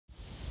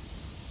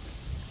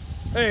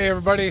Hey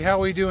everybody, how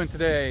we doing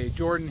today?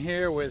 Jordan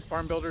here with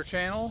FarmBuilder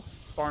channel,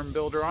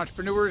 FarmBuilder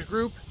Entrepreneurs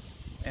Group,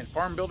 and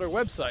FarmBuilder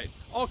website.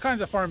 All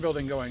kinds of farm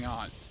building going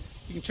on.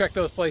 You can check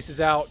those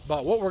places out,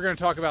 but what we're going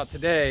to talk about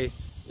today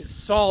is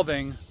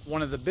solving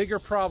one of the bigger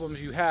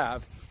problems you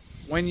have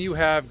when you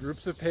have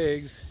groups of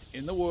pigs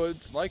in the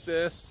woods like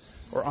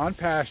this, or on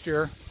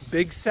pasture,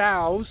 big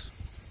sows.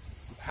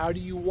 How do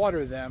you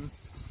water them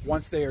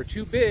once they are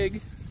too big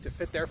to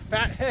fit their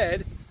fat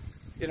head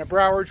in a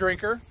Brower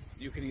drinker?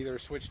 You can either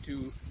switch to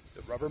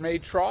the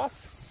Rubbermaid trough,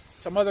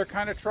 some other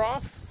kind of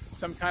trough,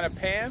 some kind of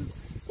pan,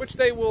 which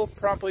they will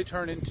promptly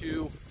turn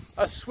into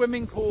a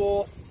swimming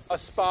pool, a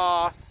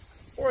spa,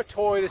 or a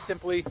toy to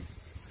simply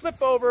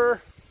flip over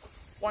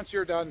once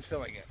you're done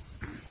filling it.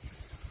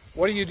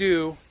 What do you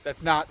do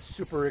that's not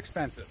super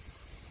expensive?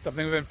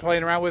 Something we've been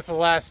playing around with for the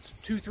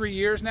last 2-3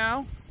 years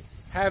now.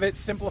 Have it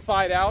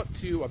simplified out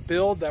to a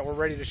build that we're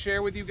ready to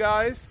share with you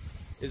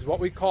guys is what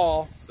we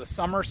call the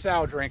Summer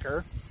Sow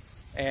Drinker.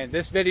 And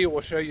this video will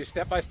show you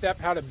step by step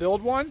how to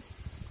build one,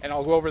 and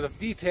I'll go over the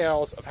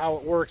details of how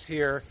it works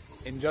here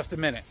in just a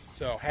minute.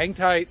 So hang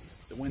tight,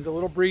 the wind's a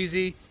little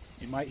breezy,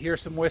 you might hear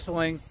some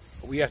whistling,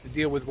 but we have to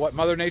deal with what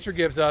Mother Nature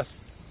gives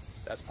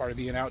us. That's part of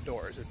being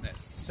outdoors, isn't it?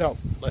 So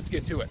let's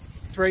get to it.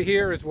 This right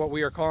here is what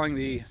we are calling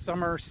the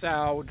Summer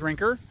Sow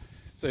Drinker.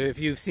 So if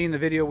you've seen the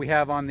video we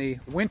have on the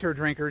winter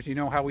drinkers, you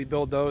know how we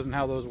build those and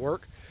how those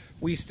work.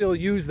 We still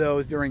use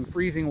those during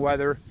freezing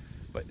weather,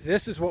 but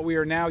this is what we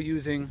are now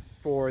using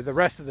for the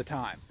rest of the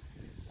time.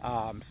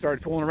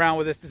 Started fooling around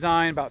with this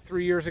design about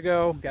 3 years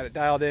ago, got it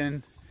dialed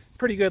in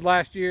pretty good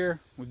last year.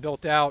 We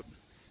built out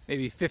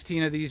maybe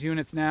 15 of these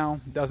units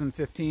now, a dozen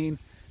 15,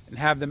 and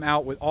have them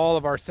out with all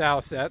of our sow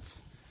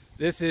sets.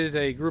 This is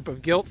a group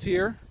of gilts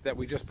here that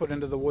we just put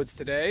into the woods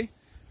today,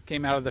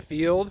 came out of the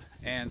field,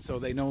 and so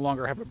they no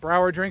longer have a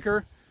Brower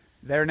drinker.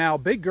 They're now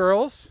big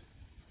girls,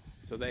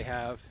 so they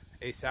have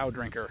a sow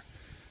drinker.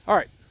 All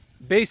right,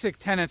 basic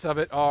tenets of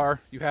it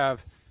are you have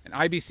an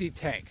IBC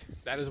tank.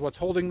 That is what's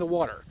holding the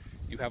water.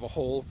 You have a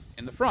hole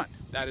in the front.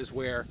 That is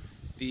where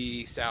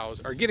the sows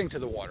are getting to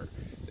the water.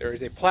 There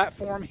is a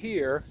platform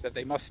here that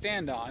they must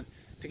stand on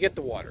to get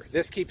the water.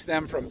 This keeps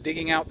them from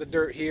digging out the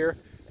dirt here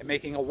and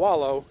making a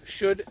wallow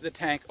should the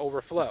tank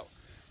overflow.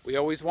 We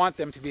always want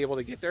them to be able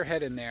to get their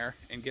head in there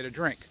and get a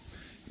drink.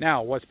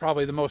 Now, what's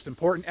probably the most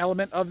important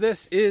element of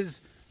this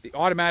is the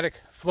automatic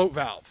float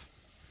valve.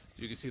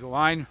 You can see the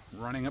line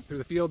running up through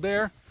the field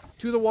there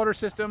to the water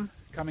system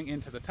coming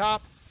into the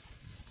top,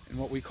 and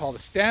what we call the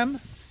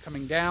stem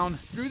coming down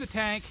through the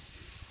tank,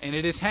 and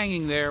it is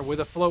hanging there with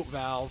a float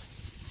valve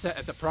set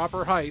at the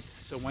proper height,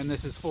 so when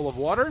this is full of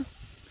water,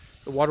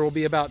 the water will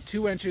be about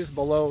 2 inches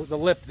below the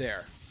lip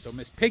there. So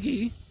Miss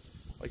Piggy,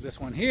 like this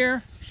one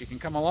here, she can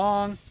come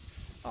along.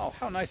 Oh,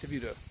 how nice of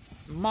you to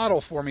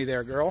model for me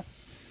there, girl,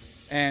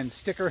 and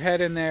stick her head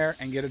in there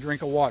and get a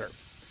drink of water.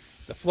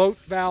 The float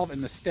valve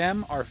and the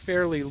stem are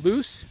fairly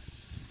loose.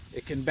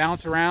 It can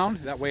bounce around,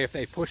 that way if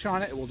they push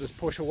on it, it will just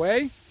push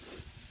away.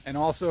 And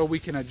also we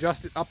can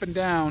adjust it up and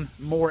down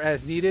more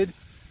as needed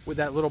with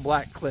that little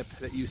black clip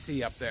that you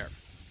see up there.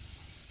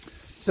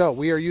 So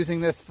we are using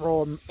this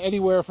from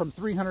anywhere from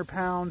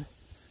 300-pound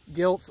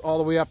gilts all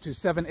the way up to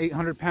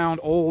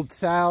 700-800-pound old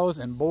sows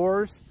and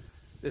boars.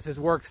 This has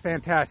worked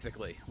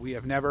fantastically. We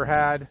have never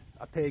had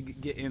a pig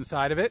get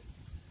inside of it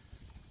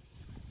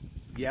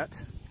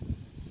yet.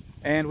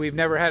 And we've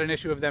never had an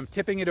issue of them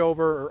tipping it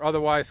over or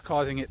otherwise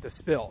causing it to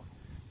spill.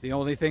 The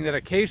only thing that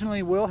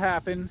occasionally will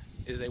happen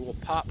is they will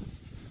pop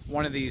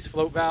one of these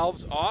float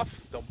valves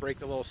off. They'll break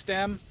the little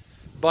stem,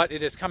 but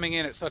it is coming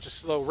in at such a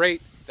slow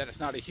rate that it's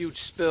not a huge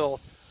spill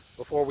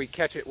before we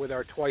catch it with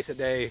our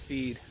twice-a-day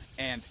feed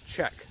and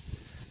check.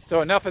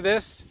 So enough of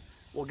this.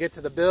 We'll get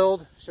to the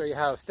build, show you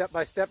how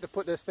step-by-step to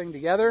put this thing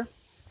together.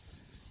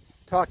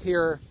 Talk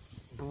here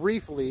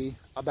briefly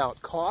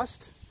about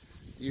cost.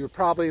 You're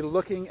probably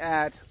looking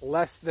at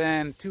less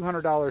than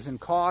 $200 in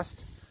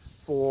cost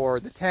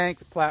for the tank,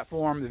 the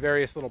platform, the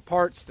various little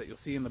parts that you'll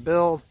see in the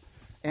build,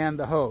 and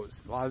the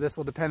hose. A lot of this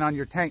will depend on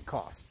your tank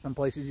cost. Some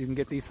places you can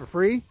get these for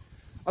free.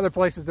 Other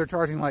places they're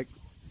charging like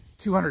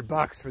 200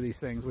 bucks for these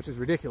things, which is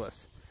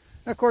ridiculous.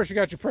 And of course you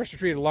got your pressure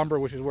treated lumber,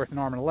 which is worth an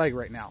arm and a leg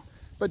right now.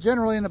 But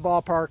generally in the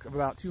ballpark of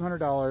about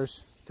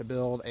 $200 to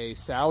build a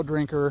sow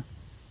drinker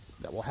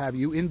that will have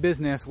you in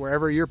business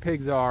wherever your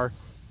pigs are,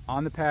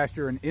 on the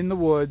pasture and in the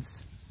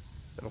woods.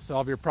 That'll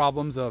solve your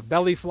problems of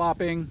belly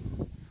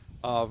flopping,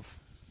 of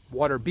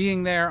water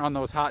being there on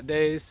those hot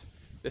days.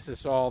 This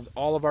has solved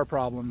all of our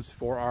problems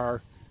for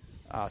our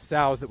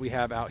sows that we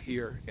have out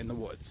here in the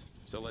woods.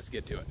 So let's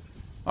get to it.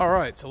 All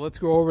right, so let's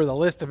go over the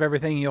list of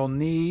everything you'll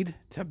need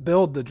to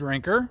build the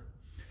drinker.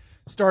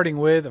 Starting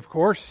with, of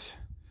course,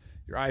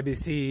 your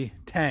IBC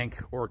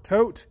tank or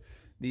tote.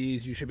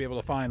 These you should be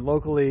able to find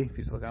locally if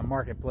you just look on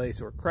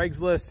Marketplace or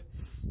Craigslist.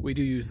 We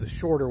do use the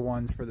shorter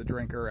ones for the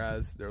drinker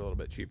as they're a little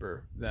bit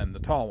cheaper than the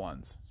tall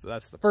ones. So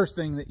that's the first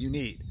thing that you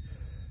need.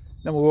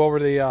 Then we'll go over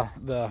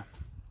the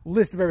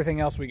list of everything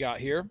else we got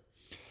here.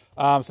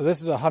 So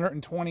this is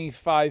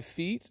 125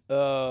 feet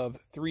of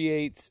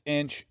 3/8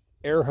 inch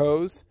air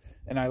hose.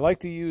 and I like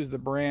to use the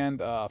brand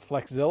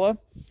Flexzilla.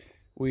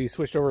 We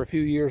switched over a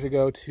few years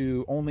ago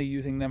to only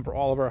using them for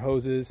all of our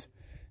hoses,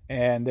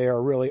 and they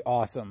are really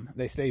awesome.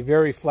 They stay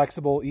very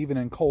flexible even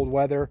in cold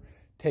weather,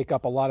 take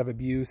up a lot of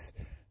abuse.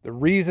 The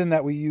reason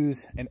that we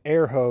use an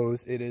air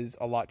hose, it is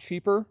a lot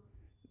cheaper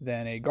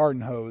than a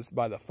garden hose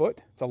by the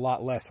foot. It's a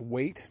lot less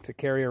weight to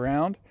carry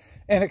around,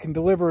 and it can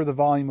deliver the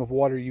volume of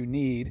water you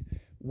need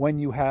when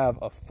you have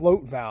a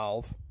float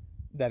valve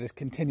that is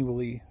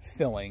continually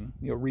filling,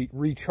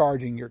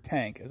 recharging your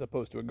tank, as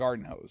opposed to a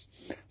garden hose.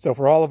 So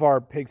for all of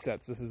our pig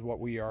sets, this is what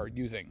we are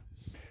using.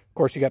 Of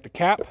course, you got the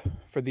cap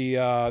for the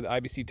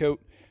IBC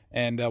tote,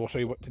 and we'll show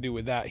you what to do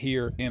with that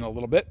here in a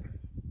little bit.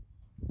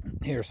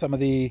 Here's some of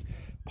the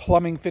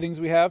plumbing fittings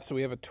we have. So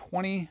we have a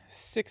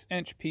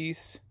 26-inch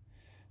piece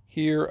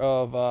here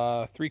of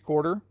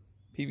 3/4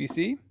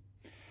 PVC,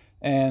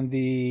 and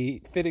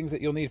the fittings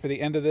that you'll need for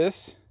the end of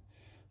this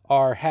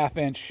are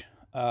 1/2-inch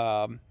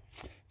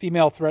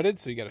female threaded,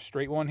 so you got a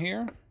straight one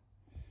here,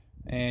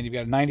 and you've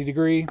got a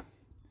 90-degree.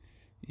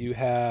 You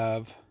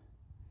have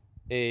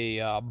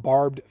a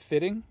barbed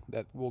fitting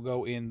that will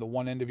go in the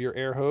one end of your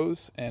air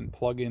hose and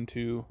plug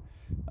into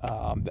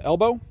the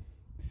elbow.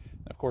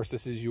 Of course,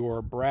 this is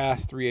your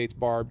brass 3/8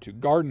 barb to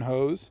garden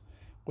hose,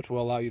 which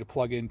will allow you to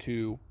plug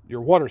into your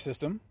water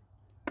system.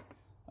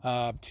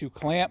 2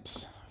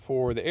 clamps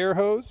for the air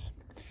hose.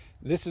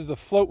 This is the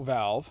float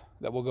valve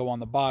that will go on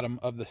the bottom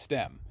of the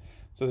stem.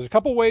 So there's a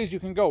couple ways you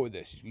can go with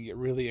this. You can get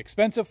really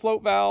expensive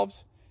float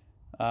valves,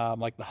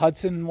 like the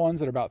Hudson ones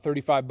that are about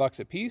 35 bucks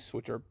a piece,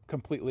 which are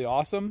completely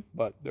awesome,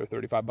 but they're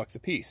 35 bucks a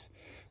piece.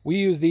 We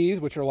use these,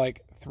 which are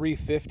like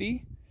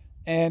 $3.50,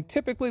 and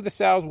typically the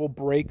sows will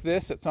break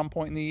this at some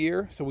point in the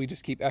year, so we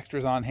just keep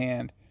extras on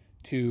hand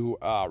to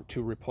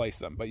replace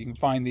them. But you can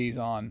find these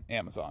on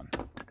Amazon.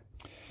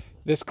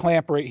 This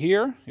clamp right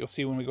here, you'll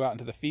see when we go out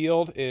into the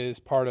field, is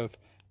part of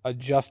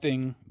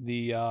adjusting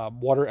the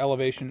water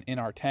elevation in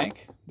our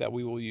tank that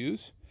we will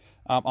use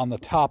on the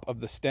top of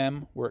the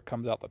stem where it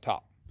comes out the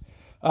top.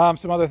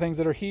 Some other things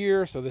that are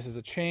here. So this is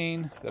a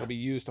chain that'll be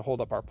used to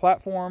hold up our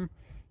platform.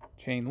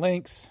 Chain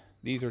links.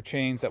 These are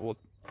chains that will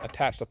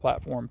attach the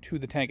platform to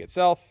the tank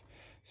itself.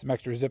 Some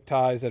extra zip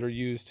ties that are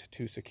used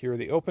to secure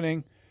the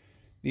opening.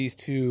 These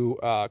 2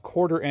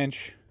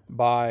 1/4-inch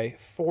by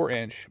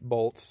 4-inch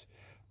bolts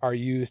are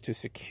used to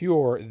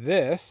secure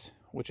this,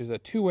 which is a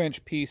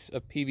 2-inch piece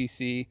of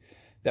PVC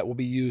that will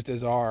be used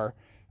as our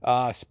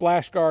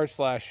splash guard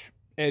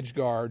 / edge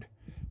guard,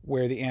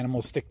 where the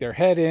animals stick their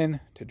head in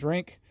to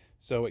drink.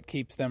 So it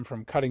keeps them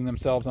from cutting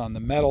themselves on the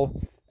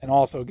metal, and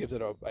also gives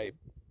it a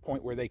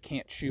point where they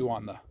can't chew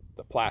on the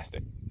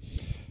plastic.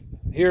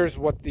 Here's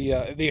what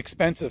the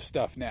expensive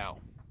stuff now.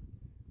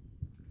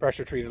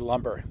 Pressure treated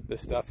lumber.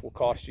 This stuff will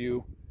cost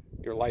you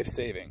your life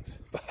savings.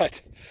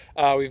 But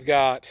we've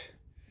got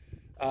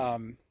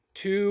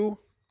 2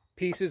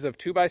 pieces of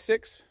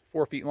 2x6,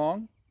 4 feet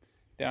long.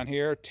 Down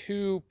here,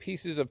 2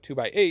 pieces of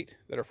 2x8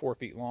 that are 4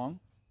 feet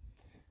long.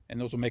 And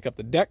those will make up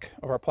the deck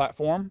of our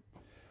platform.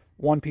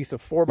 1 piece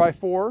of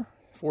 4x4,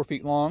 4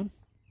 feet long.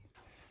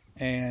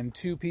 And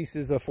 2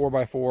 pieces of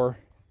 4x4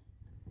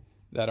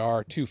 that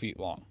are 2 feet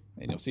long.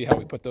 And you'll see how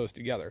we put those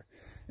together.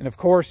 And of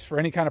course, for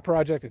any kind of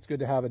project, it's good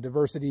to have a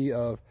diversity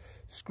of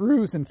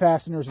screws and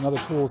fasteners and other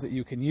tools that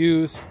you can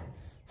use.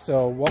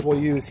 So what we'll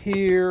use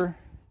here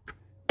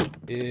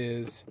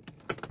is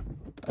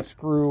a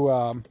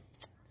screw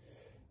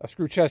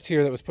chest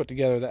here that was put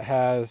together that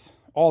has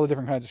all the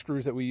different kinds of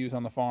screws that we use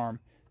on the farm.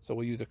 So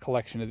we'll use a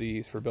collection of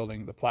these for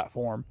building the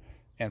platform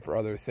and for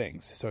other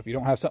things. So if you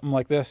don't have something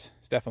like this,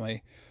 it's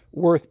definitely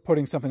worth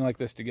putting something like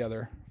this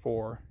together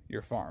for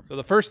your farm. So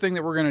the first thing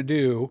that we're going to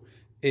do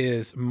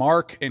is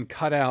mark and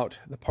cut out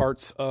the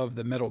parts of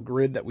the metal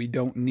grid that we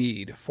don't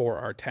need for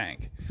our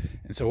tank.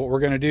 And so what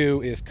we're going to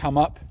do is come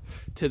up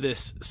to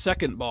this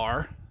second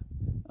bar,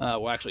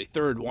 well, actually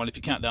third one if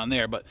you count down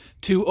there, but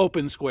 2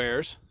 open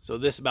squares. So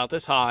this about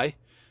this high,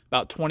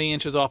 about 20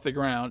 inches off the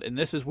ground, and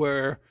this is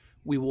where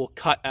we will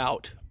cut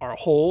out our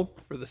hole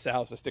for the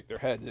sows to stick their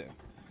heads in.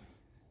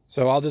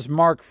 So I'll just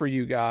mark for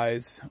you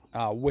guys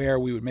where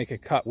we would make a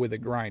cut with a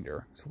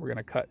grinder. So we're going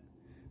to cut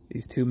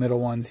these 2 middle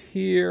ones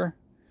here,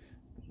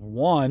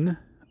 1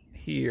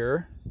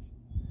 here,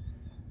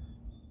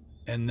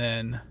 and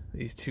then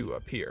these 2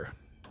 up here.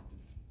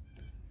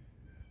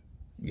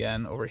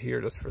 Again, over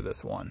here just for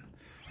this one.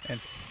 And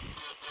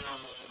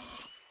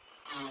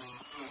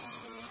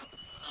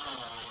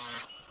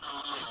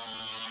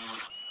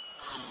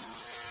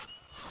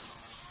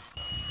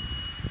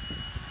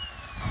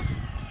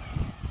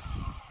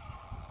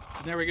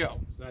there we go.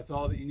 So that's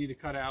all that you need to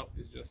cut out,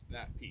 is just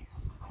that piece.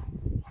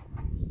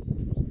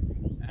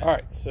 All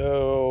right,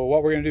 so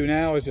what we're going to do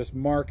now is just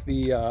mark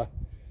the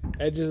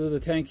edges of the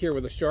tank here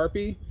with a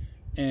Sharpie.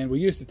 And we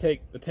used to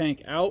take the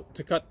tank out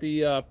to cut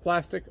the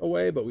plastic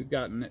away, but we've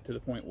gotten it to the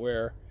point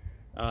where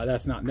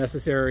that's not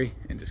necessary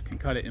and just can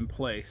cut it in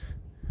place.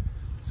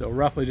 So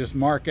roughly just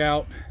mark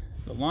out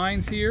the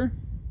lines here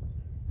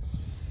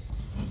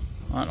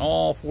on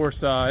all 4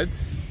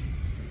 sides.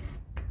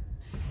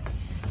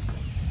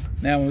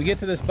 Now when we get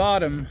to this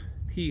bottom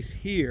piece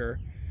here,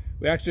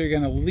 we actually are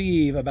going to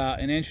leave about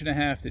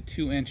 1.5 to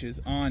 2 inches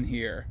on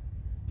here.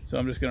 So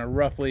I'm just going to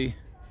roughly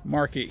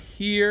mark it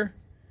here,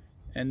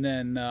 and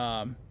then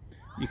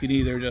you can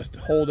either just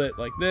hold it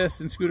like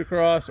this and scoot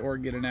across, or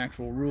get an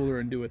actual ruler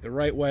and do it the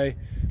right way.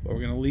 But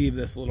we're going to leave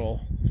this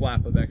little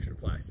flap of extra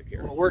plastic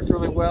here. What works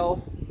really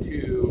well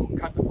to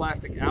cut the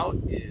plastic out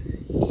is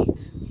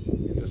heat.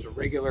 Just a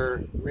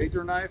regular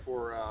razor knife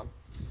or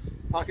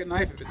pocket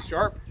knife if it's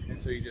sharp,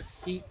 and so you just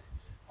heat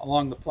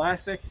along the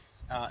plastic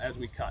as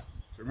we cut.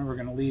 So remember, we're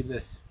going to leave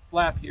this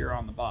flap here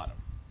on the bottom,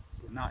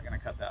 so we're not going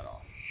to cut that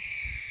off.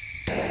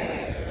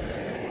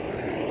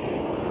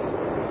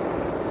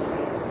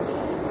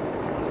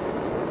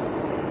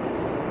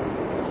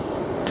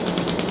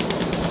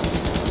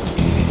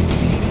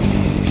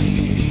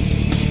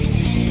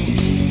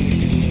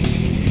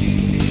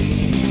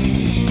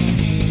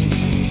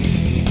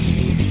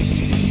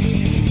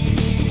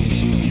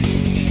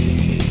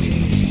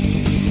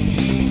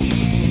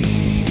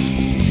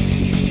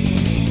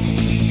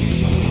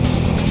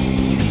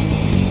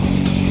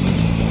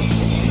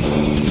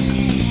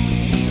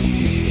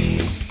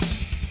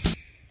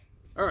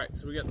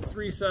 So we got the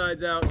 3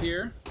 sides out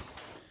here,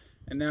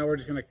 and now we're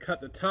just going to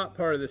cut the top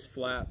part of this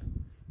flap,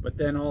 but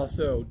then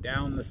also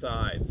down the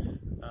sides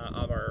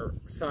of our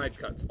side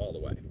cuts all the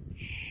way.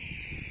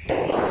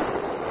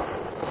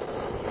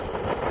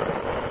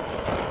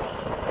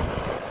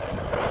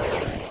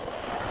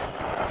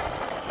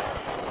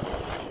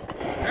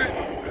 Alright,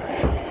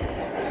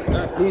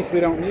 that piece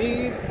we don't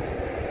need.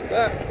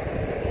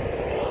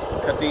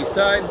 Cut these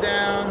sides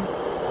down.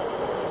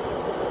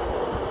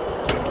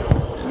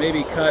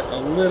 Maybe cut a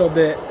little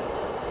bit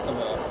of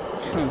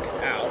a chunk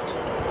out,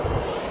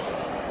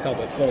 help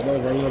it fold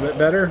over a little bit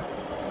better.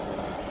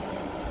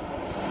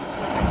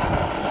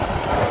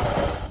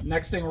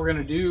 Next thing we're going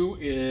to do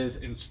is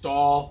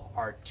install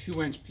our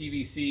 2-inch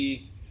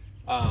PVC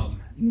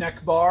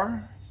neck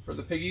bar for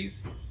the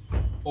piggies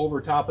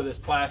over top of this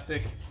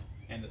plastic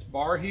and this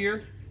bar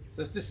here.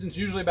 So this distance is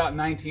usually about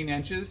 19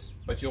 inches,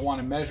 but you'll want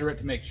to measure it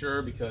to make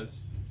sure,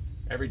 because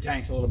every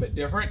tank's a little bit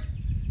different.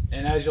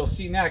 And as you'll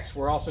see next,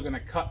 we're also going to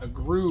cut a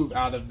groove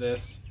out of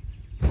this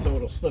so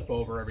it'll slip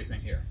over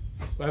everything here.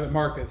 So I have it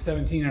marked at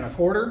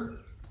 17¼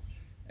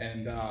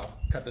 and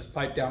cut this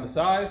pipe down to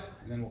size,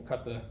 and then we'll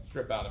cut the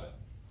strip out of it.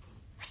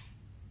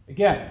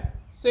 Again,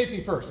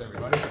 safety first,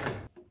 everybody.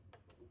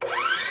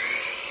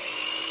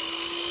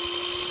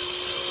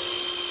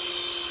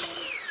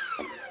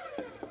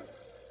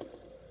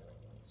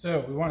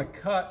 So we want to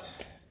cut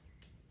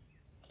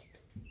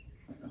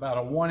about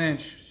a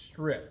 1-inch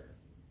strip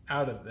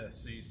out of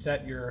this. So you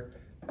set your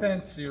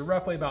fence, so you're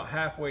roughly about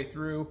halfway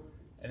through,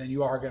 and then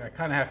you are going to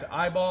kind of have to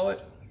eyeball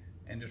it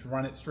and just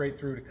run it straight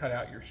through to cut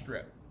out your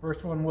strip.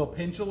 First one will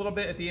pinch a little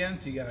bit at the end,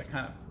 so you got to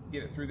kind of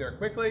get it through there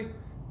quickly,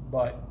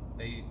 but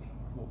they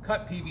will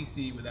cut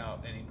PVC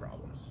without any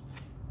problems.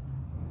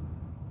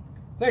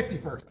 Safety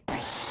first.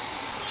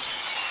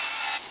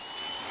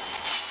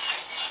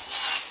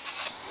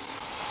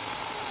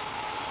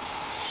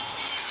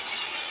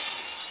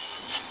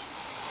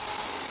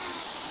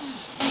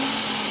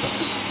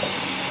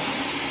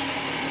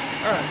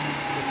 Alright,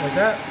 just like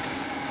that.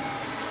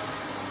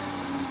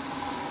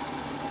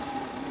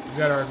 We've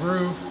got our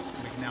groove,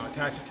 so we can now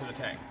attach it to the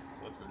tank.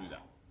 So let's go do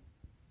that.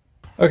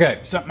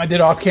 Okay, something I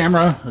did off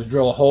camera was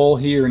drill a hole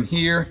here and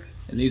here,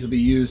 and these will be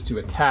used to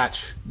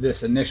attach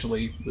this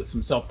initially with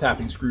some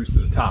self-tapping screws to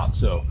the top.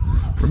 So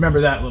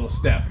remember that little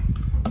step.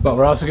 But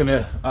we're also going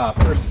to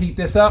first heat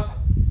this up,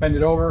 bend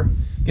it over,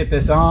 get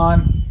this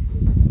on,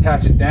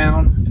 attach it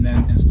down, and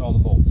then install the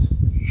bolts.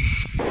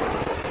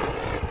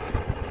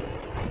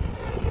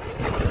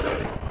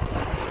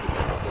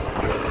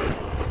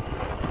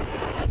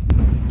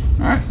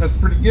 Alright, that's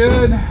pretty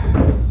good.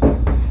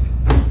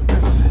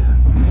 This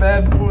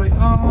bad boy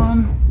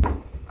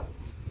on.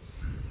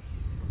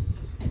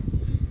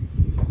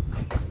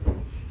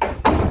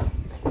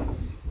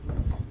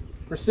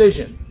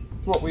 Precision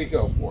is what we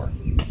go for.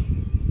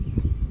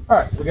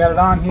 Alright, so we got it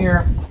on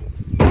here.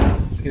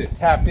 Just get it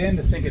tapped in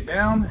to sink it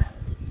down.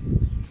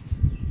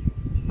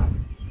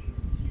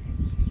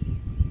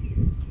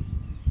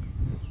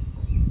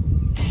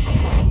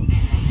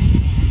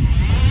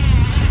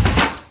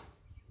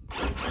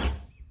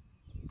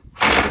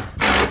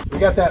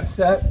 Got that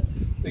set.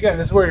 Again,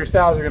 this is where your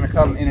sows are going to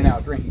come in and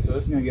out drinking, so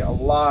this is going to get a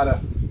lot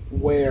of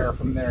wear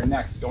from their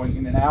necks going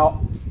in and out.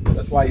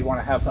 That's why you want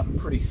to have something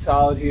pretty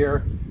solid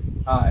here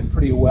and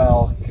pretty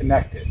well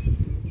connected.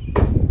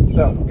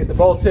 So get the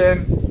bolts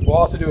in. What we'll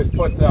also do is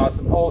put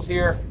some holes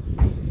here,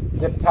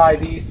 zip tie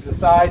these to the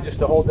side just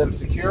to hold them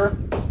secure,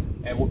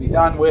 and we'll be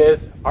done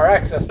with our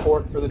access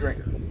port for the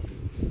drinker.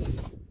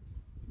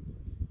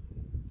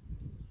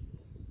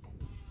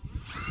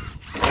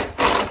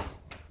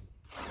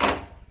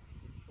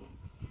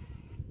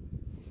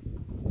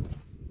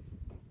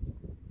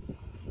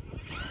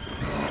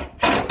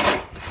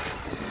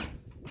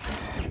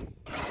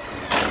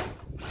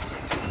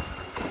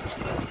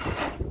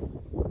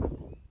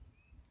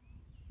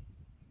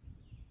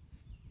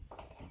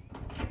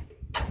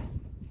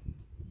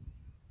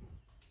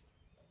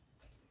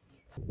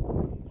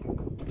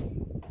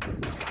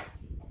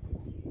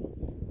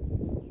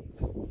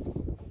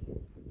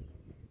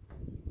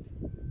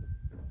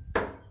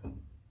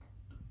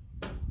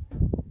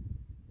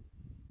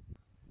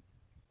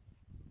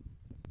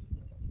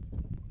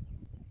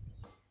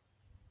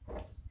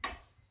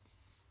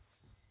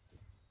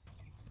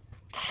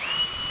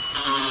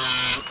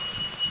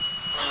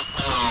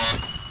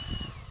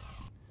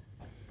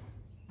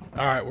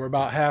 All right, we're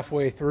about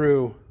halfway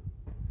through,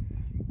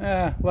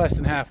 less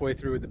than halfway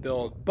through the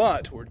build,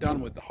 but we're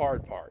done with the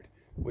hard part,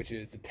 which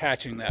is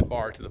attaching that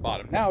bar to the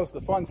bottom. Now is the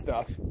fun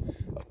stuff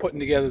of putting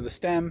together the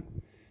stem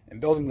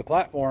and building the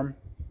platform.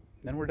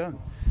 Then we're done.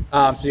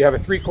 So you have a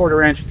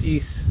 3/4 inch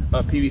piece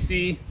of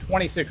PVC,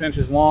 26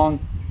 inches long.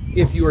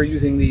 If you are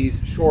using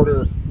these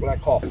shorter, what I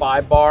call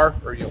 5-bar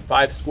or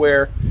 5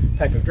 square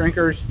type of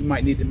drinkers, you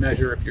might need to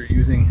measure if you're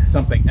using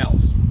something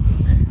else.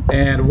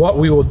 And what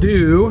we will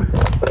do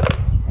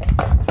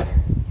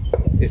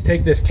is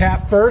take this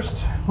cap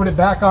first, put it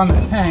back on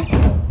the tank,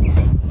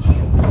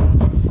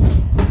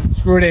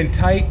 screw it in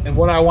tight, and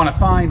what I want to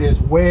find is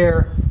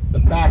where the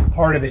back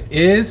part of it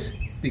is,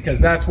 because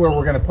that's where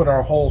we're going to put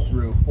our hole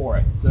through for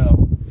it.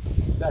 So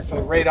it's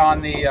actually right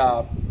on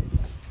the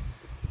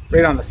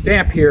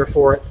stamp here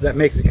for it, so that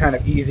makes it kind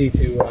of easy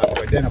to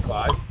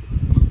identify.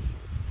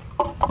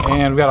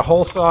 And we've got a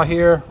hole saw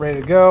here ready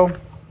to go,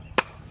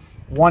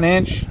 1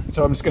 inch.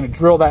 So I'm just going to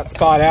drill that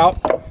spot out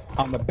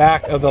on the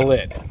back of the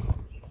lid.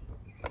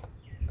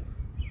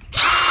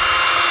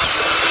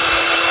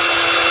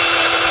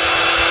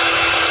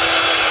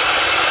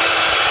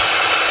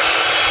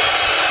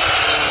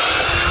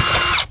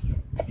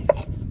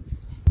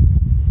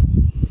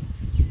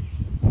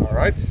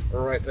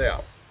 We're right there.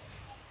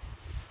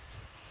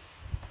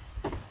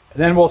 And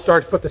then we'll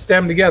start to put the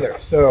stem together.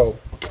 So,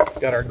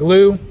 got our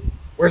glue.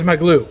 Where's my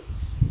glue?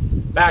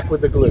 Back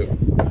with the glue.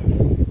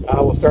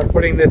 We'll start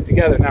putting this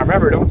together. Now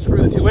remember, don't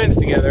screw the 2 ends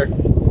together,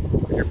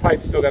 because your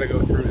pipe's still got to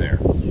go through there.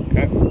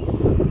 Okay.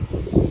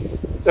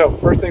 So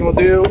first thing we'll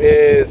do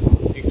is,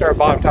 you can start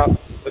bottom top.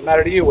 Doesn't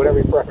matter to you, whatever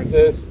your preference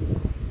is.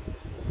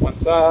 One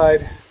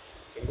side,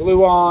 some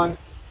glue on.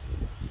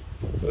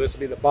 So this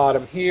will be the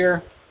bottom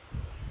here.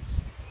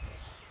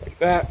 Like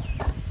that.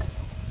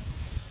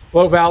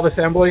 Float valve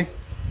assembly.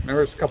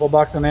 Remember, it's a couple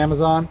bucks on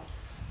Amazon.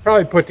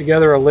 Probably put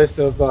together a list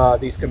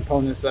of these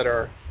components that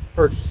are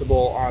purchasable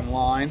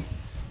online,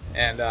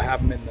 and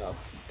have them in the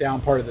down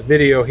part of the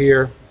video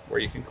here where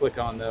you can click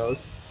on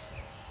those.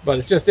 But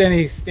it's just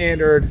any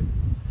standard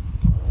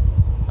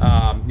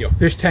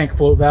fish tank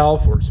float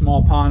valve or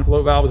small pond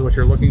float valve is what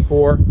you're looking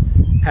for.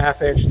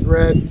 1/2 inch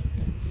thread.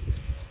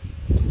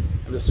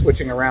 I'm just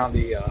switching around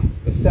the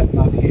set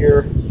nut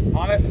here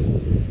on it.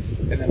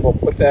 And then we'll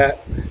put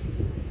that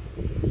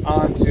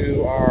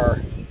onto our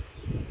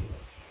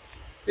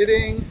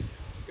fitting.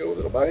 Go,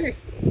 little buddy.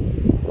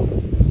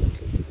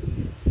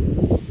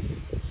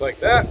 Just like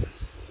that.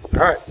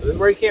 All right, so this is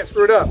where you can't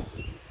screw it up.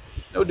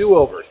 No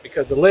do-overs,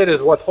 because the lid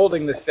is what's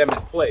holding the stem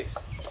in place.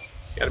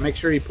 You got to make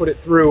sure you put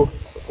it through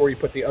before you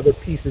put the other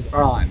pieces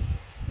on,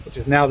 which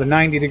is now the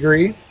 90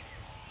 degree.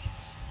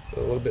 So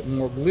a little bit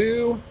more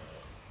glue.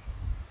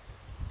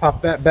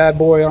 Pop that bad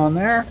boy on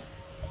there.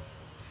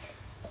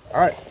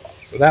 All right.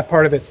 So that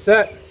part of it's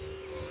set,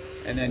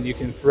 and then you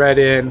can thread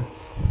in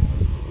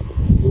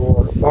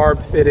your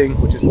barbed fitting,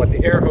 which is what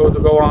the air hose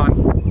will go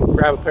on.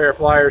 Grab a pair of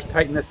pliers,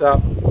 tighten this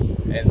up,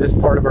 and this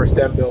part of our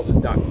stem build is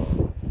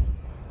done.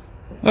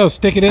 So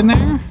stick it in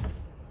there.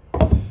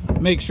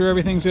 Make sure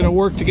everything's going to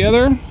work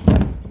together.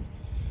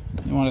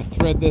 You want to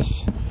thread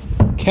this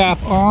cap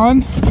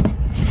on,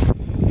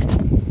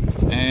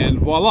 and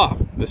voila!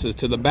 This is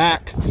to the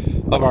back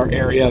of our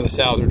area the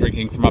sows are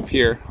drinking from up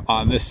here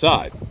on this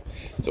side.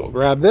 So we'll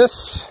grab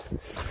this,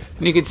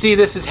 and you can see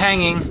this is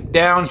hanging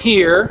down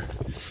here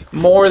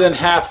more than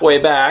halfway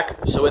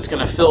back, so it's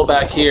going to fill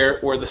back here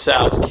where the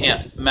sows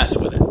can't mess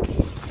with it.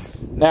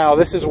 Now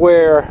this is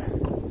where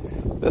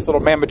this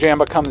little mamba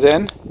jamba comes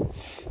in.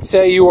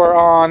 Say you are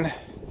on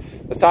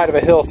the side of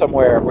a hill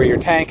somewhere where your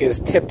tank is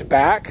tipped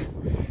back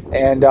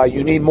and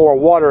you need more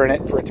water in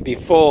it for it to be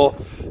full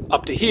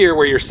up to here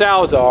where your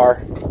sows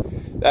are.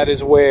 That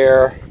is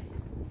where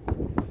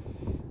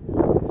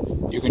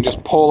you can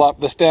just pull up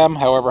the stem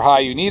however high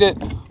you need it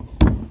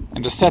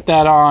and just set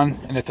that on,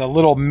 and it's a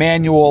little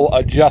manual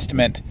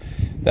adjustment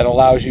that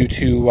allows you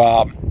to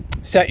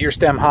set your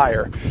stem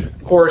higher.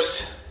 Of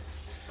course,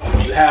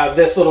 you have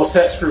this little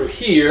set screw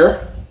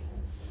here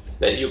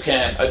that you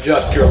can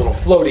adjust your little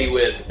floaty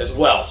with as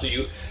well. So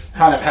you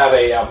kind of have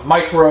a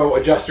micro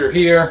adjuster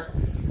here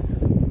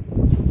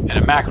and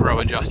a macro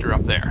adjuster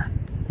up there.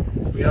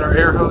 So we got our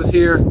air hose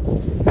here.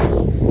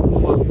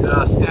 Float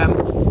stem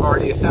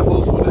already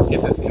assembled, so we'll just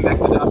get this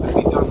connected up and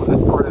be done with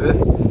this part of it.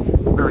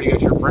 Remember, you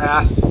got your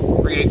brass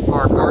 3/8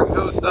 bar garden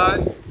hose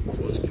side, so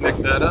we'll just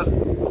connect that up.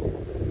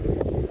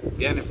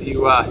 Again, if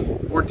you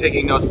weren't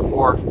taking notes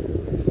before,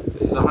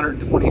 this is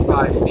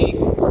 125 feet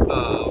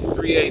of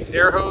 3/8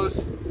 air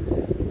hose.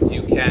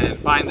 You can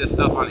find this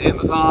stuff on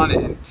Amazon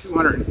in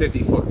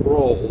 250-foot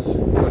rolls,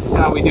 which is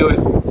how we do it.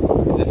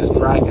 And then just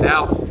drag it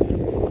out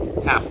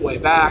halfway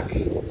back,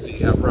 so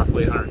you have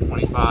roughly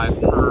 125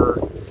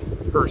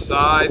 per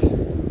side,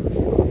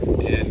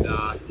 and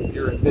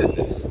you're in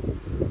business.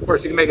 Of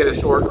course, you can make it as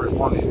short or as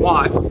long as you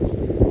want.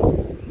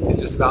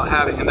 It's just about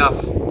having enough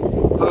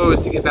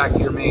hose to get back to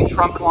your main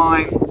trunk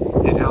line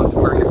and out to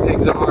where your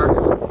pigs are.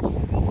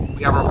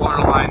 We have our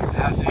water line that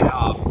has a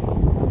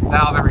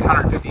valve every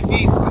 150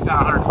 feet, so we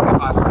found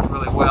 125 works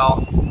really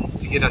well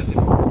to get us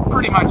to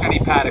pretty much any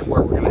paddock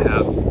where we're going to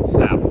have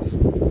saddles.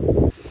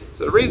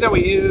 So the reason that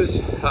we use,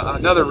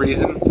 another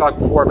reason, we talked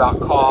before about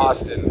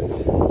cost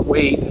and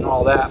weight and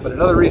all that, but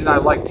another reason I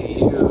like to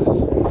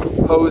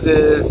use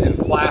hoses and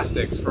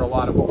plastics for a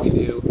lot of what we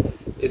do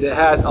is it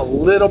has a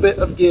little bit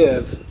of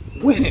give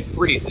when it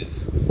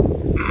freezes.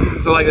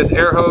 So like this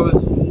air hose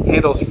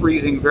handles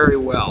freezing very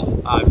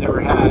well. I've never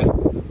had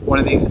one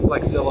of these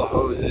Flexzilla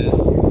hoses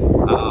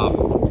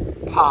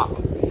pop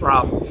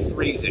from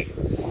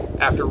freezing.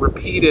 After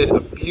repeated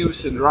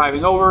abuse and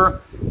driving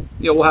over,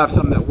 we'll have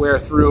some that wear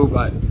through,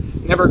 but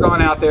never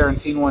gone out there and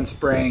seen one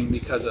spraying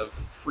because of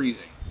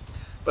freezing.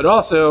 But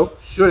also,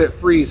 should it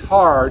freeze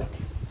hard,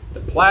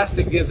 the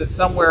plastic gives it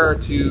somewhere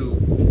to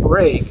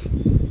break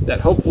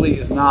that hopefully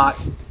is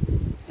not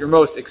your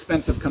most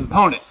expensive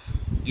components.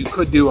 You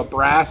could do a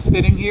brass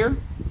fitting here,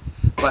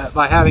 but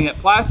by having it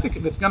plastic,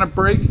 if it's going to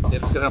break,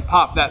 it's going to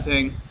pop that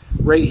thing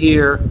right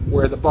here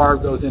where the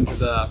barb goes into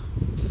the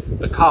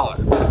collar.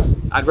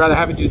 I'd rather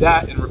have it do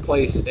that and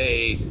replace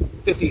a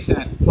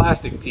 50-cent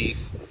plastic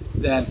piece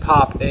than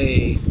pop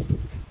a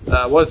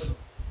was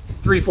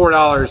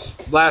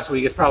 $3-4 last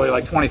week. It's probably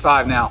like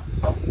 25 now.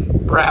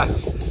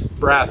 Brass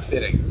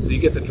fitting. So you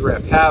get the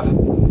drift. Have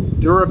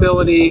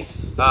durability,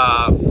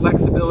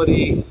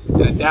 flexibility,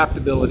 and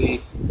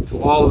adaptability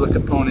to all of the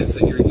components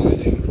that you're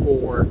using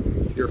for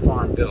your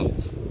farm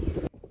builds.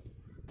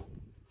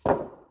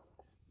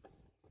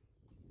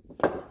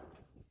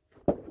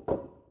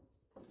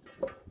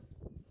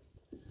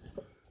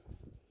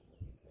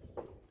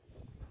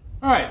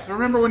 All right, so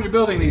remember when you're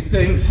building these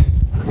things,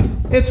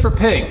 it's for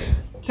pigs.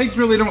 Pigs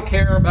really don't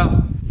care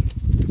about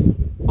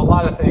a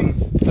lot of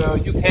things, so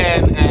you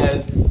can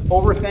as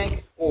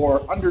overthink or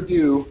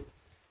underdo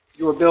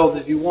your builds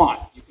as you want.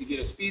 You could get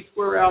a speed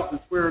square out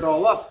and square it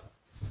all up,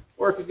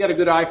 or if you've got a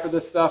good eye for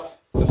this stuff,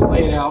 just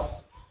lay it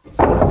out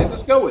and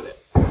just go with it.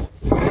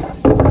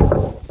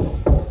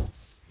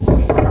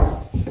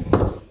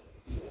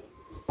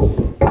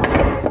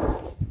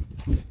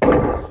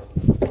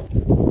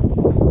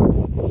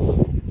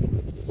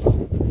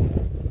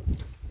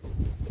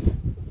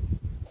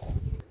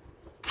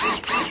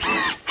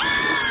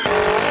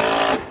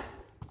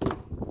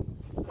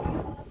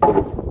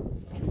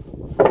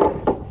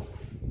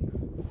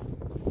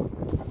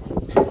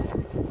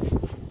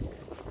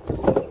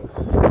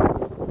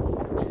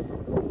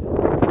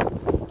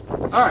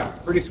 All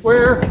right, pretty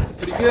square,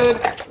 pretty good.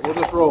 So we'll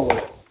just roll with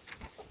it.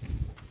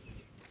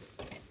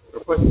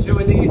 We're putting 2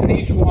 of these in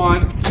each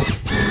one.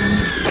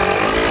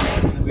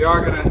 And we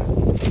are going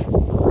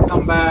to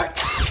come back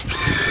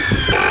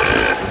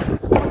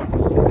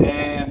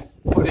and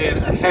put in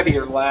a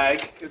heavier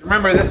lag. Because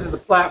remember, this is the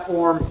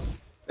platform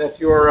that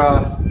your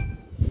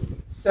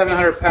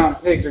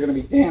 700-pound pigs are going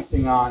to be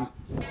dancing on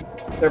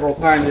several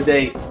times a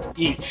day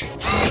each.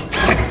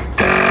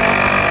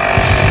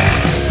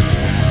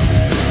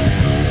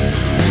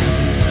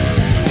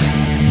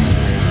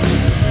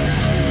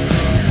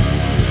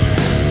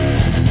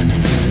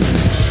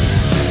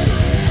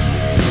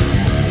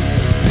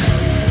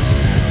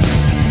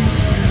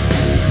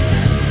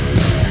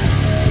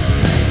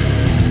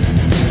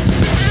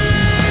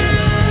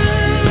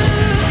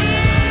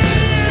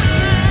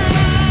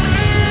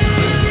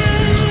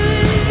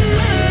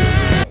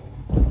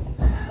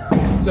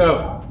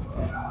 So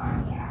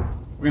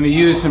we're going to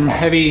use some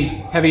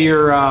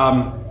heavier, I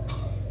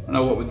don't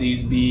know, what would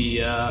these be,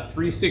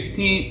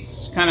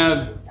 3/16 kind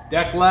of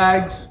deck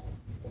lags.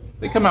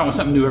 They come out with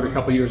something new every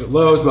couple of years at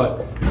Lowe's, but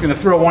we're going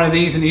to throw one of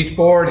these in each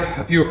board,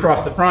 a few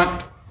across the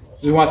front.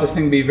 We want this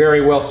thing to be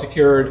very well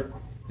secured.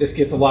 This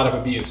gets a lot of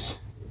abuse.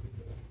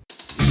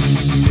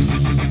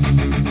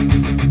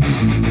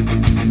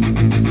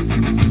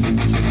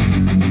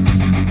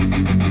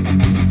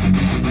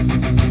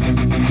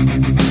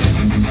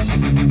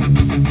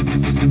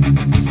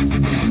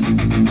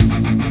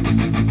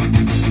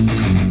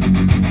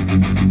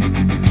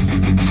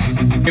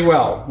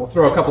 Well, we'll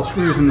throw a couple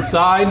screws in the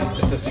side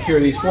just to secure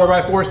these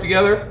 4x4s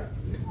together,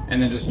 and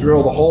then just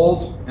drill the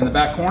holes in the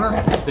back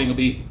corner. This thing will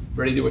be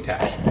ready to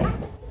attach.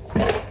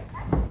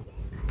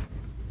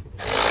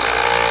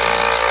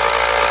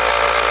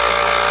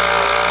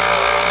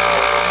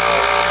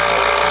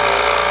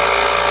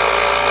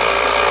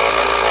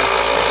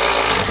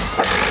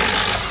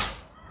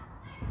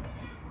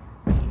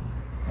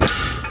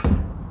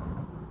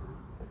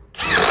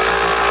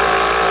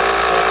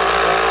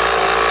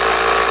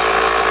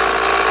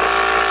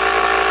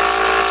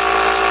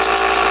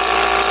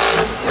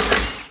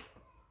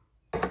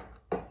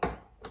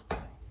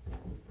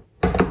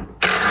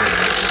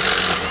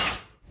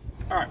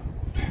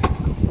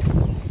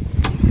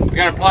 We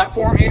got our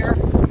platform here.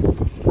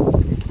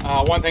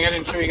 One thing I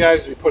didn't show you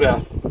guys is we put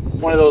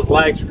one of those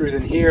lag screws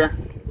in here,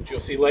 which you'll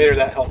see later.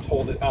 That helps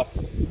hold it up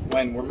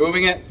when we're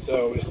moving it.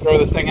 So we just throw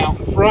this thing out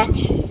in front.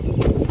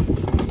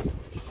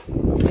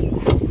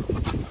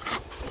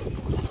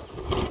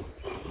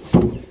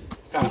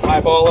 Kind of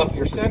eyeball up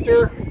your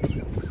center.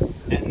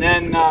 And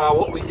then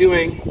what we're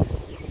doing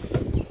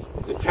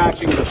is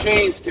attaching the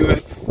chains to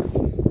it.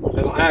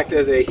 That'll act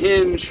as a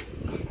hinge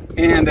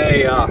and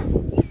a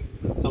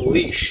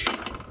leash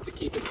to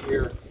keep it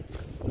here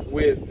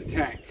with the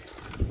tank.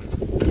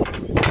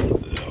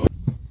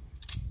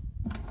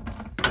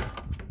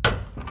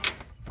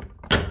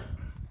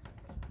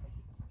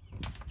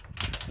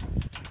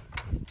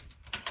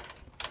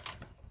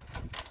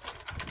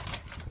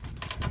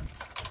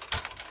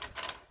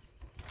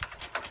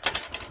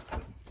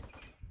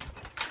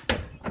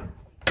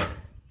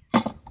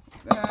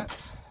 That.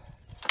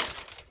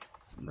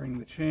 Bring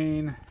the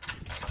chain.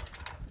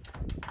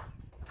 It's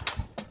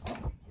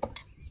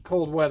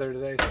cold weather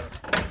today, so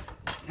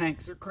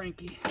tanks are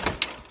cranky.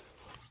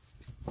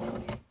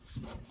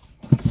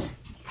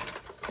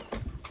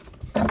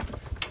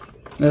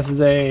 This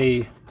is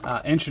a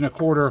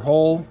 1.25"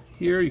 hole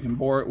here. You can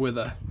bore it with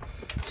a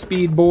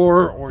speed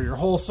bore or your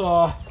hole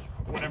saw,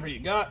 whatever you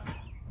got.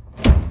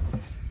 All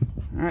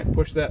right,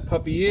 push that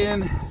puppy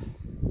in,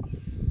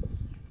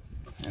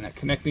 and a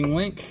connecting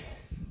link.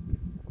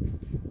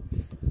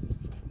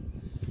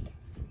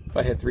 If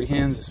I had 3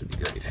 hands, this would be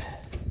great.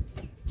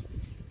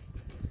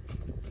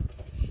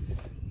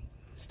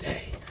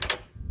 Stay.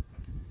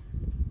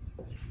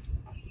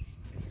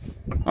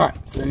 All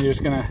right, so then you're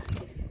just gonna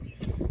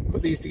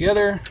put these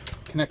together,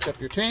 connect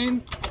up your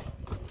chain,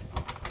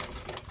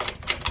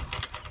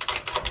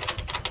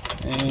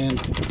 and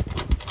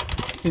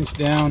cinch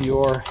down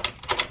your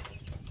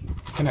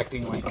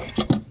connecting link.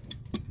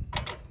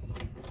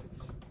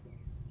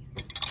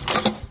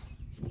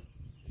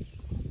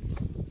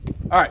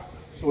 All right,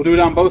 so we'll do it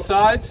on both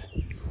sides,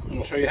 and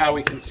we'll show you how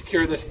we can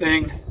secure this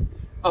thing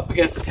up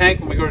against the tank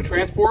when we go to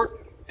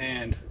transport,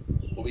 and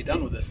we'll be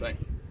done with this thing.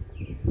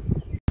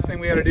 Last thing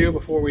we got to do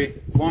before we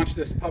launch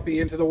this puppy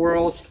into the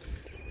world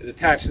is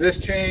attach this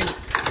chain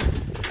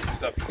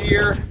just up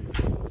here,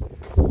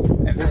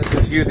 and this is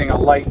just using a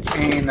light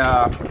chain,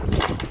 dog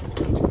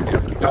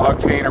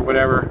chain or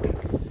whatever.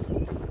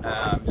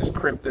 Just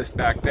crimp this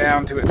back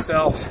down to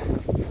itself.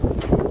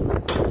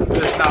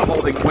 It's not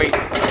holding weight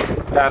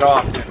that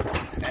often.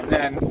 And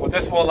then what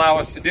this will allow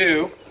us to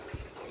do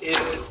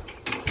is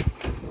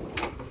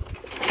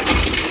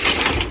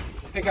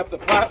pick up the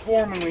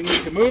platform when we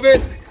need to move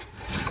it,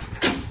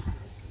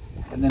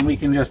 and then we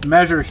can just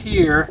measure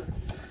here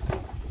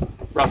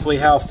roughly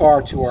how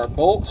far to our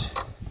bolt.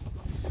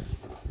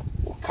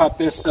 We'll cut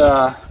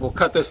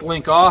this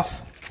link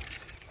off,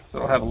 so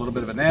it'll have a little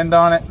bit of an end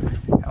on it,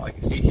 kind of like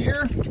you see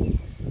here,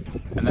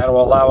 and that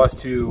will allow us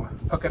to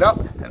hook it up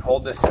and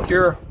hold this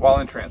secure while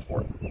in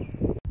transport.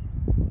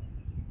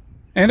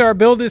 And our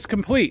build is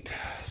complete.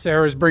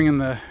 Sarah's bringing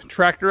the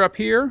tractor up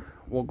here.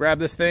 We'll grab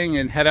this thing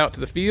and head out to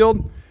the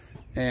field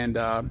and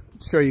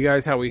show you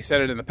guys how we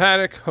set it in the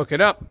paddock, hook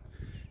it up,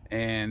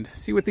 and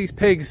see what these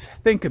pigs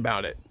think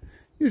about it.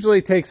 Usually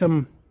it takes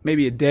them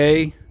maybe a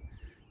day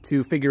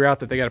to figure out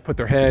that they got to put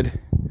their head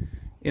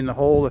in the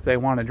hole if they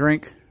want to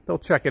drink. They'll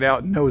check it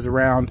out and nose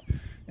around,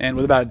 and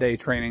with about a day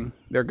training,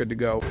 they're good to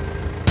go.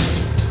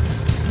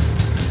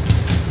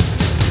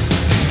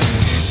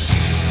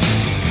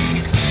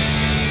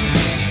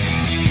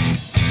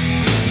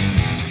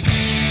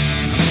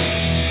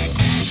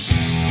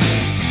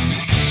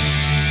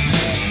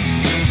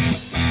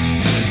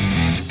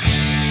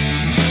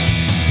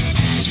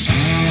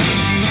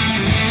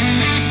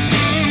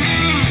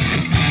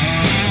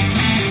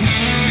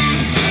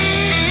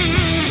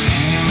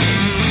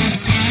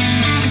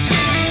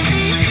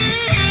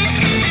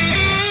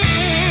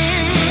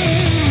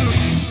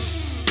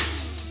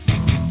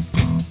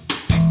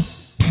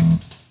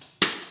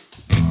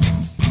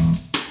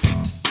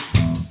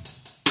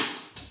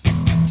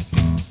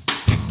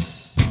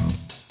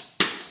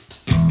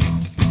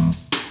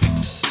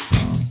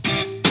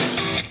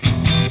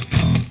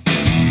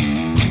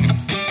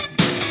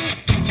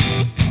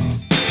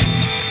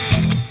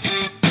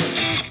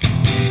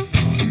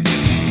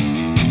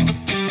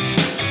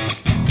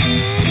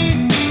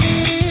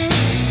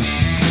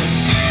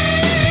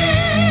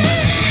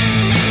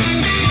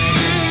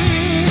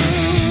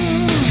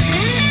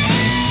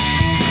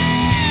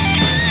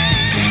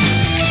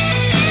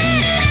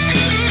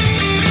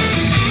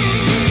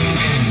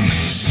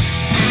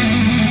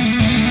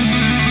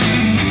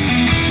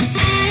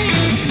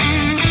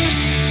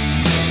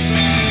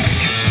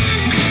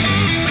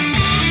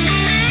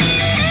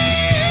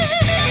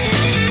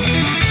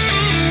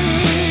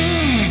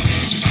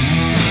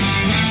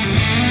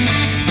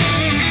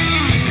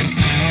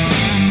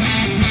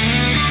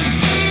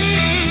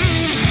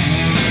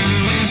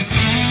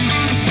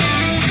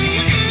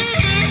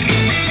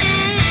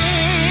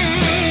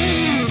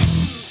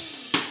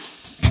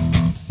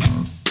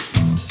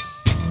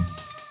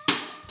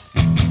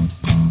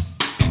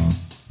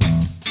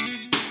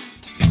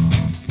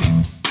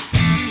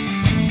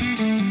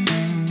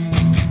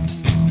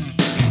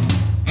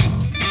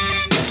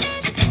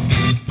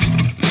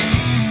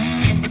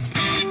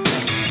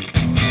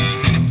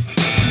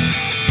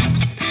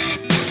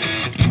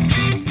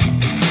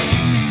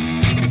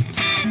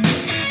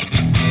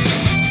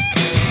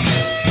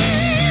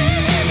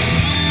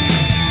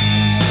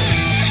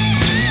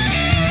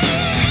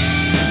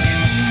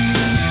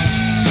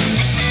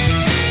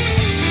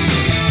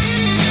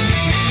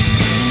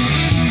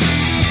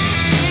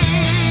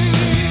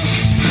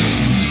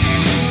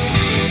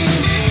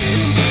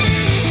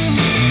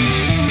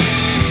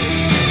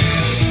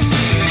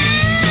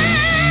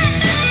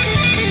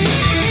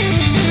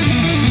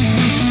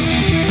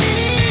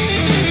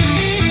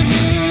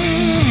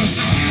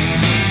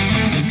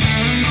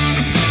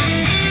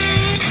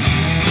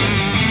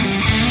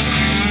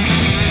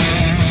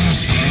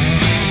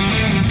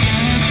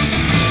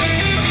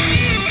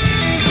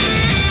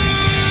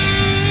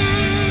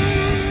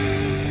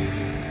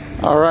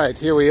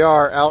 here we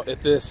are out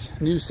at this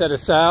new set of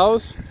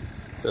sows.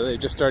 So they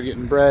just started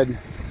getting bred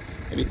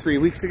maybe 3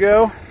 weeks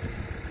ago.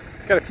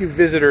 Got a few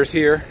visitors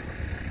here.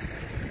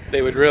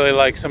 They would really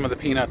like some of the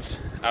peanuts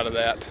out of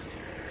that.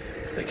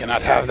 They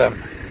cannot have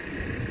them.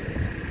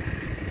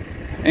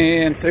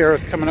 And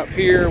Sarah's coming up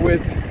here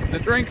with the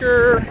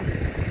drinker.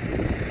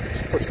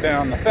 Just push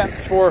down the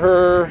fence for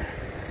her.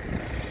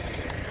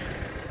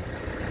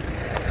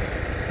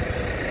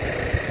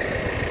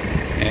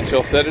 And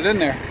she'll set it in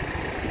there.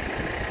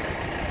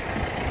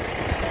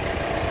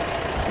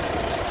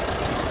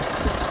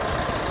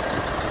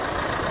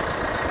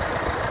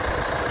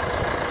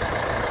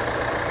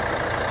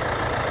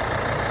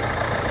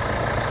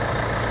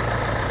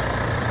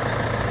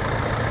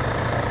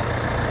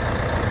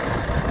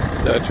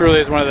 So it truly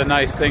is one of the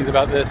nice things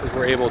about this is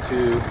we're able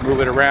to move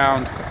it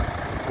around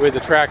with the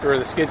tractor or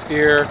the skid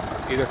steer,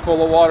 either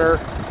full of water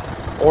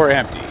or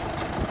empty.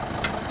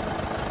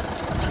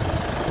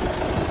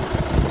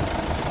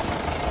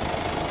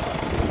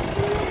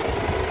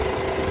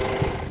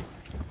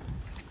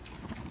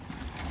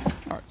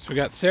 All right, so we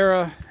got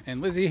Sarah and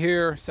Lizzie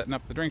here setting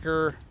up the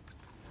drinker,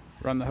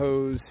 run the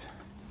hose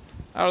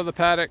out of the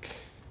paddock,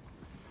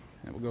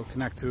 and we'll go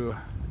connect to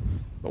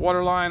the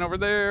water line over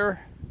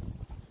there.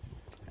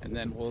 And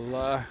then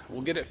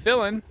we'll get it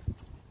filling,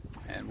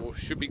 and we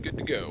should be good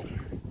to go.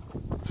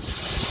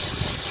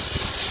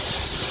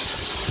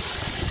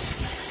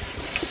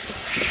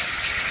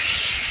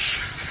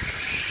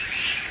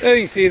 There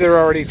you see they're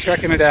already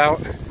checking it out.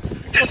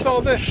 What's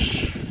all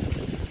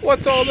this?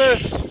 What's all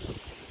this?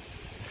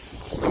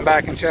 Come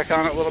back and check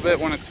on it a little bit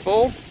when it's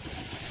full.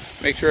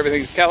 Make sure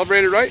everything's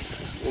calibrated right.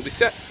 We'll be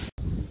set.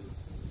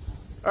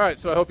 All right,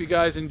 so I hope you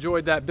guys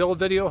enjoyed that build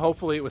video.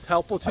 Hopefully it was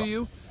helpful to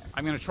you.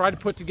 I'm going to try to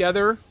put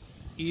together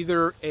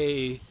either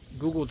a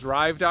Google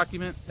Drive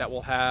document that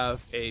will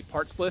have a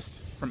parts list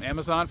from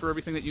Amazon for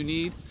everything that you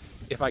need.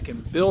 If I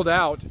can build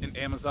out an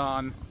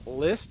Amazon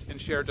list and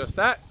share just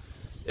that,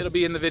 it'll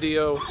be in the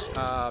video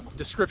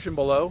description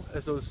below,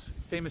 as those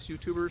famous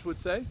YouTubers would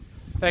say.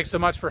 Thanks so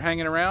much for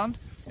hanging around,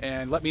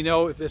 and let me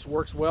know if this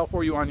works well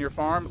for you on your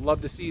farm.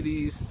 Love to see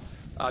these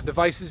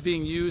devices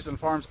being used on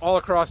farms all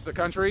across the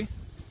country.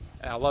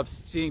 I love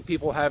seeing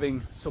people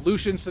having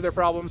solutions to their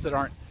problems that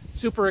aren't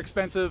super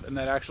expensive and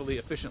that actually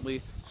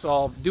efficiently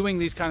solve doing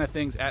these kind of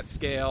things at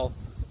scale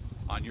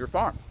on your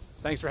farm.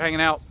 Thanks for hanging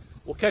out.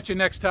 We'll catch you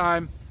next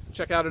time.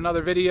 Check out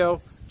another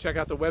video. Check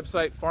out the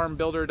website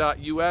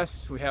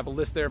FarmBuilder.us. We have a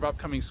list there of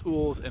upcoming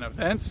schools and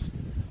events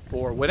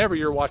for whenever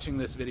you're watching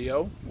this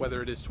video,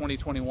 whether it is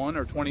 2021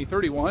 or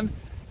 2031.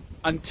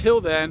 Until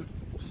then,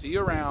 we'll see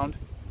you around.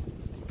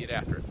 Get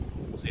after it.